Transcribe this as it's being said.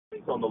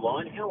Mary's on the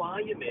line. How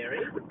are you, Mary?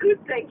 Good,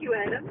 thank you,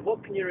 Adam.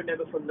 What can you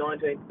remember from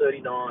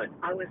 1939?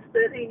 I was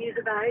 13 years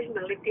of age and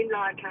I lived in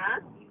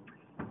Leichhardt,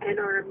 and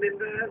I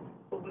remember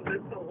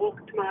I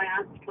walked to my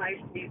aunt's place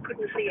and you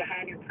couldn't see a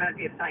hand in front of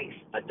your face.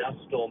 A dust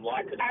storm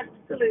like An it.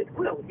 absolute,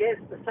 well, yes,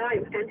 the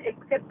same, and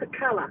except the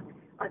colour.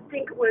 I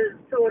think it was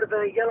sort of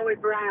a yellowy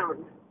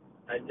brown.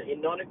 And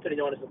in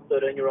 1939, as a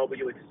 13-year-old, were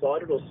you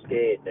excited or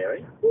scared,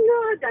 Mary? No,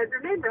 I don't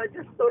remember. I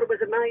just thought I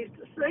was amazed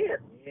to see it.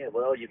 Yeah,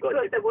 well, you've got...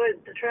 Because there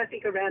weren't the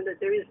traffic around that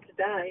there is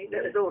today.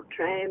 That was all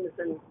trams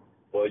and...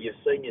 Well, you've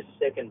seen your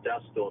second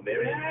dust storm,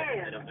 Mary.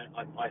 Yeah. And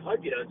I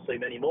hope you don't see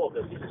many more,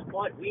 because this is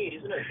quite weird,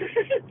 isn't it?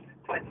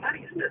 It's quite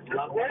funny, isn't it?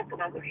 I'm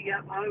looking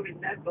up home in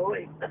that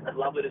boy.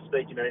 Lovely to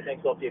speak to you, Mary.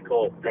 Thanks a lot for your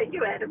call. Thank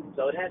you, Adam.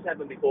 So it has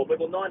happened before. But,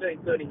 well,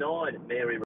 1939, Mary